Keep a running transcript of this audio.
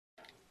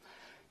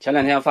前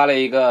两天发了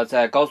一个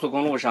在高速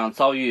公路上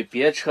遭遇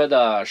别车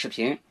的视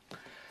频，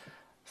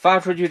发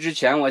出去之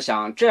前，我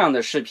想这样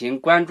的视频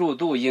关注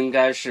度应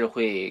该是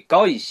会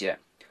高一些，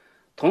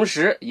同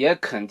时也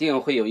肯定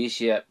会有一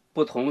些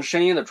不同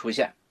声音的出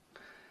现。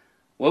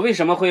我为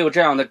什么会有这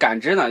样的感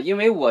知呢？因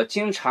为我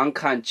经常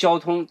看交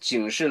通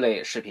警示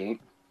类视频，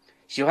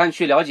喜欢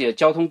去了解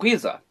交通规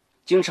则，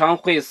经常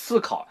会思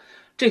考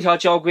这条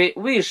交规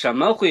为什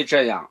么会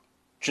这样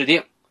制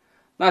定，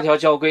那条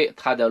交规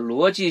它的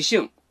逻辑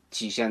性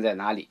体现在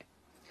哪里。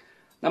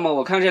那么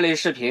我看这类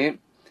视频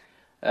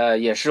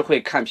也是会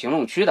看评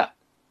论区的，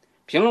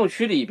评论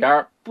区里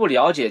边不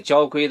了解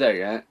交规的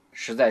人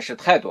实在是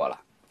太多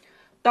了，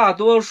大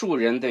多数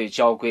人对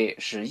交规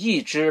是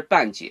一知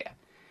半解，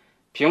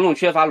评论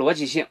缺乏逻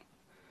辑性，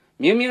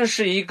明明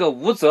是一个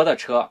无责的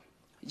车，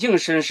硬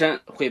生生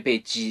会被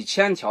几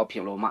千条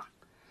评论骂。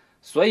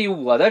所以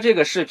我的这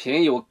个视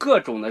频有各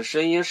种的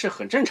声音是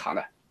很正常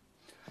的。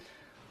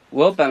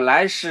我本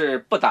来是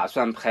不打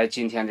算拍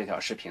今天这条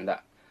视频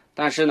的，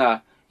但是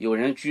呢，有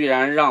人居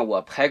然让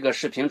我拍个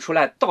视频出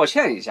来道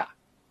歉一下，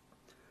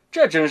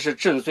这真是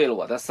震碎了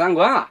我的三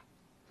观啊！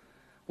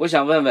我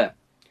想问问，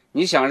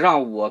你想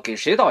让我给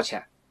谁道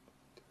歉？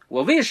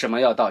我为什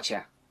么要道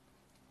歉？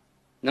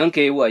能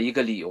给我一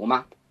个理由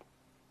吗？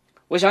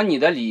我想你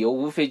的理由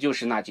无非就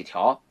是那几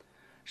条，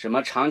什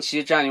么长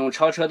期占用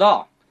超车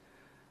道，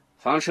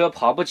房车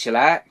跑不起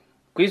来，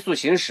龟速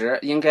行驶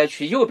应该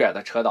去右边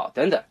的车道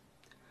等等。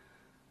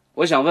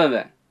我想问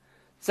问，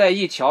在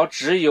一条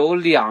只有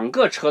2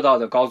个车道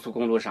的高速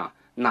公路上，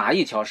哪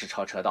一条是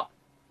超车道？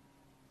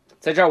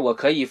在这儿我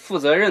可以负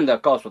责任地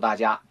告诉大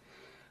家，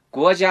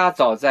国家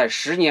早在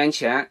10年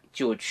前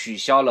就取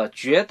消了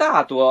绝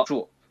大多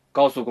数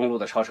高速公路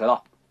的超车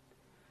道。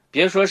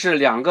别说是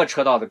2个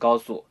车道的高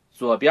速，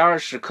左边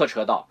是客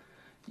车道，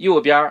右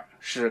边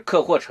是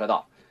客货车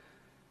道，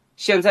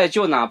现在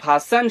就哪怕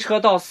3车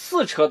道、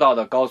4车道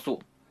的高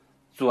速，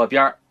左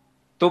边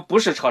都不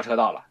是超车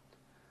道了，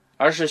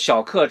而是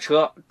小客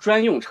车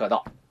专用车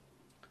道，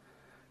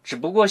只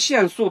不过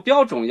限速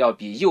标准要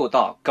比右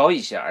道高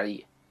一些而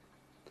已。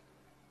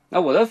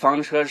那我的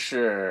房车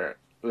是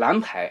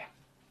蓝牌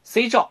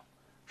C 照，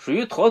属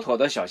于妥妥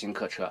的小型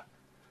客车，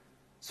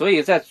所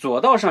以在左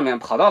道上面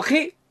跑到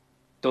黑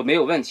都没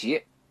有问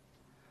题。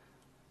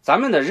咱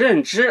们的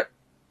认知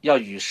要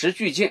与时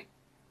俱进，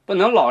不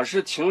能老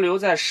是停留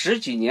在10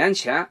几年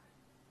前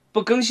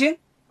不更新。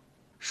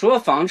说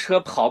房车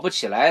跑不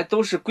起来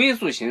都是龟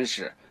速行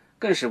驶，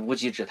更是无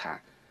稽之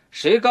谈。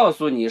谁告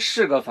诉你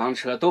是个房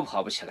车都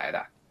跑不起来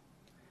的？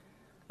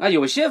那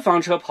有些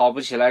房车跑不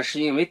起来是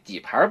因为底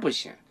盘不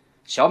行，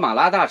小马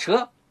拉大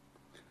车，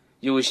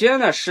有些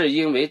呢是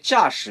因为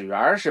驾驶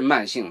员是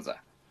慢性子。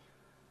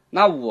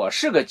那我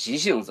是个急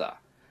性子，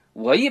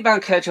我一般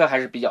开车还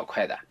是比较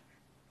快的，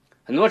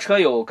很多车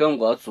友跟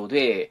我组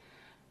队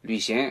旅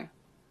行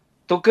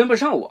都跟不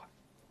上我。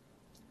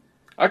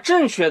而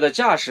正确的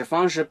驾驶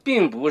方式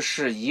并不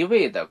是一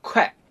味的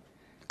快，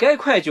该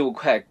快就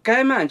快，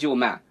该慢就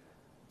慢，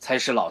才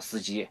是老司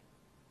机，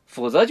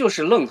否则就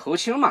是愣头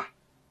青嘛。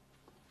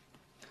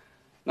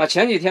那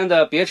前几天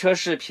的别车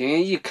视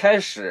频一开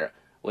始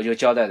我就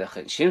交代得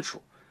很清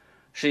楚，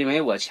是因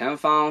为我前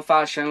方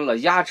发生了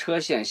压车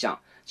现象，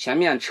前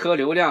面车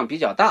流量比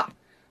较大，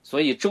所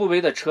以周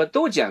围的车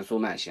都减速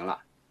慢行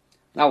了。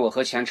那我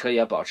和前车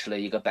也保持了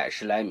一个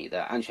110来米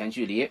的安全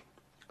距离，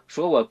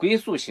说我龟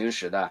速行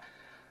驶的，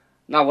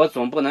那我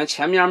总不能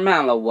前面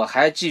慢了我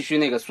还继续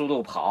那个速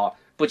度跑，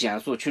不减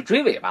速去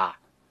追尾吧。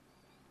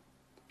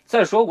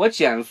再说我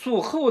减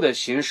速后的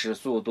行驶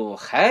速度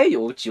还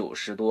有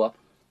90多，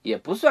也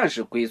不算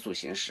是龟速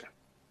行驶。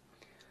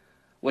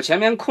我前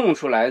面空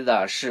出来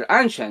的是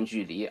安全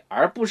距离，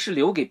而不是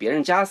留给别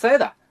人加塞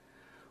的。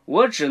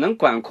我只能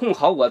管控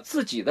好我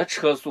自己的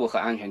车速和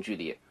安全距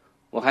离，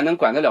我还能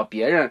管得了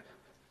别人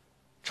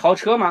超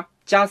车吗？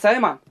加塞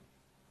吗？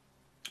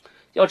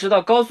要知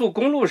道高速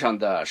公路上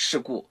的事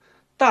故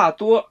大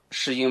多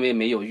是因为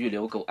没有预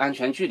留够安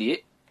全距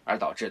离而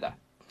导致的。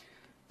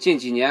近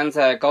几年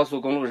在高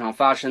速公路上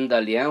发生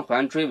的连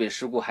环追尾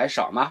事故还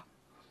少吗？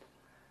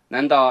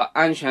难道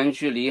安全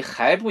距离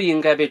还不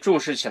应该被重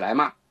视起来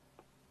吗？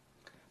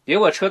别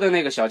我车的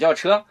那个小轿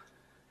车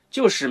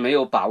就是没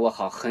有把握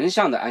好横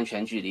向的安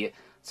全距离，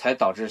才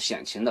导致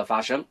险情的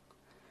发生。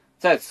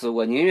在此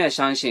我宁愿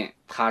相信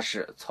他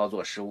是操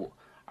作失误，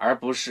而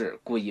不是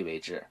故意为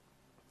之。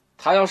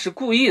他要是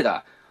故意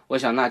的，我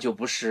想那就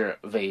不是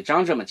违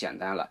章这么简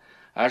单了，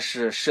而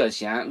是涉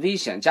嫌危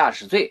险驾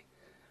驶罪，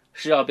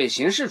是要被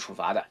刑事处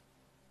罚的。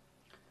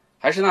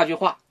还是那句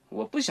话，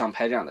我不想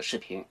拍这样的视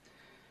频，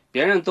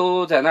别人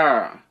都在那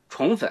儿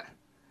宠粉，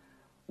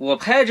我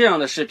拍这样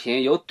的视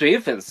频有怼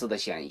粉丝的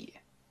嫌疑。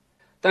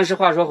但是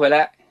话说回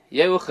来，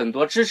也有很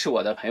多支持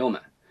我的朋友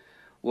们，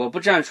我不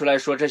站出来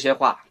说这些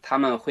话，他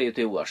们会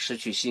对我失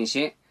去信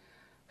心，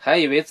还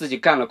以为自己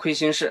干了亏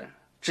心事，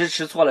支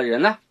持错了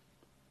人呢。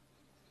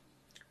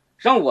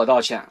让我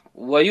道歉，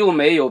我又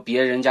没有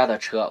别人家的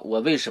车，我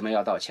为什么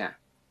要道歉？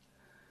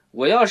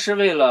我要是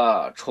为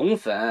了宠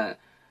粉，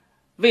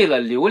为了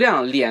流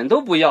量，脸都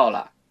不要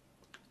了，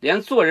连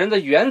做人的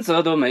原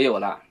则都没有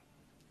了，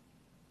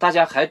大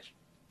家还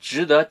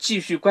值得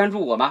继续关注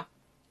我吗？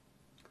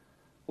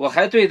我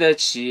还对得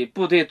起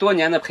部队多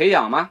年的培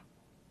养吗？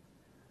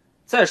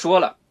再说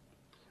了，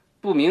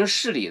不明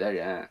事理的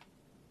人，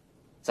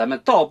咱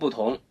们道不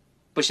同，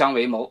不相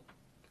为谋，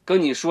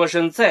跟你说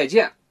声再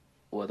见，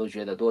我都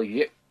觉得多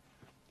余。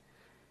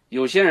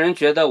有些人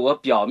觉得我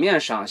表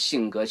面上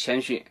性格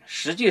谦逊，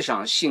实际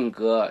上性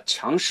格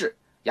强势，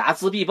睚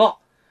眦必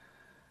报，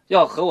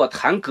要和我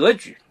谈格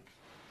局。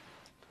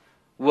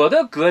我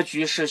的格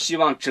局是希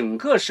望整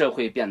个社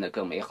会变得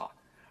更美好，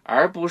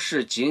而不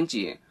是仅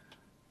仅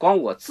光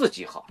我自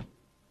己好。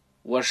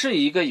我是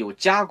一个有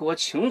家国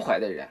情怀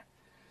的人，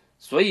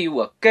所以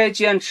我该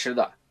坚持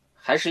的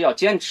还是要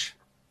坚持。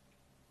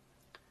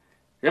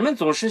人们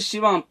总是希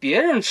望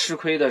别人吃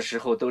亏的时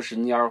候都是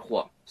蔫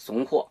货、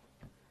怂货，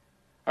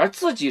而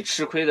自己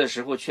吃亏的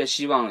时候却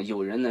希望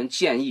有人能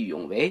见义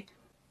勇为，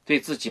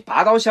对自己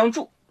拔刀相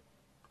助。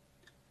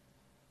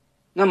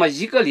那么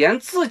一个连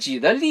自己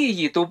的利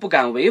益都不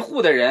敢维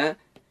护的人，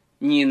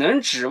你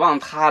能指望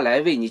他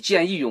来为你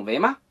见义勇为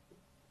吗？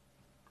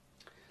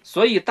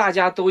所以大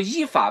家都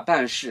依法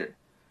办事，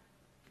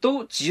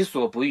都己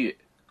所不欲，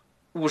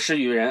勿施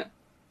于人，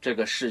这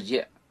个世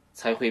界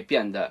才会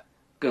变得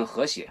更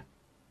和谐。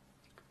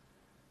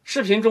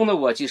视频中的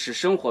我即是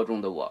生活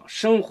中的我，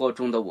生活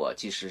中的我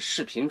即是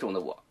视频中的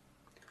我。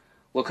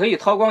我可以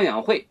韬光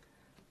养晦，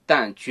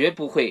但绝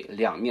不会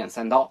两面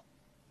三刀。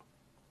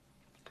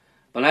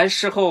本来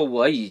事后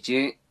我已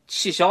经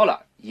气消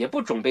了，也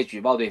不准备举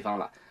报对方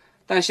了，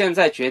但现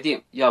在决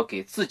定要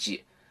给自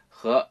己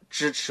和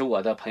支持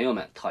我的朋友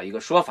们讨一个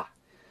说法，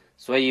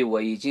所以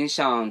我已经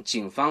向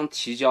警方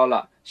提交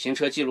了行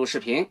车记录视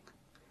频，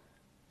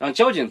让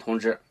交警同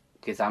志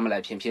给咱们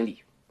来评评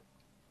理。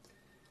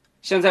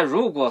现在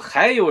如果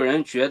还有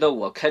人觉得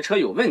我开车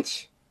有问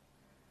题，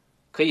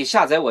可以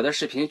下载我的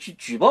视频去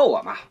举报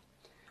我嘛。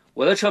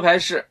我的车牌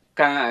是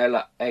肝癌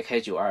了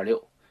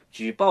IK926，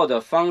 举报的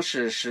方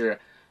式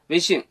是微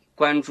信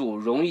关注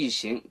容易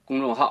行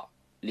公众号，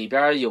里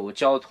边有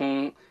交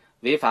通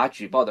违法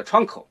举报的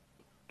窗口，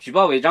举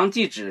报违章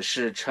地址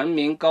是成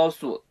民高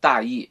速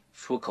大义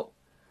出口。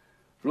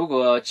如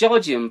果交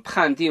警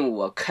判定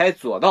我开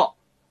左道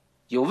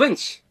有问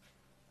题，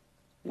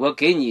我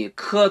给你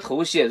磕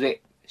头谢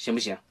罪行不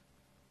行？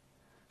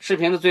视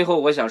频的最后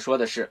我想说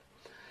的是，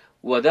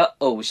我的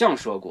偶像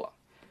说过，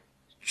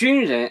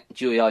军人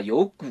就要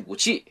有骨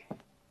气，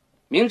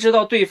明知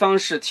道对方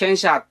是天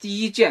下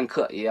第一剑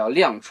客，也要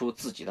亮出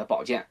自己的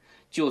宝剑，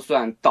就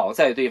算倒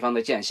在对方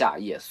的剑下，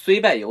也虽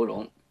败犹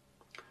荣。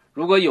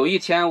如果有一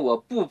天我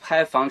不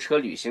拍房车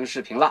旅行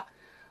视频了，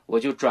我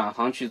就转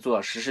行去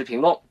做实时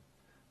评论，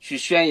去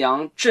宣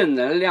扬正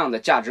能量的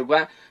价值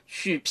观，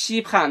去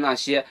批判那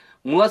些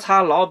摩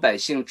擦老百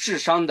姓智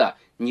商的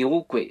牛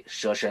鬼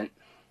蛇神。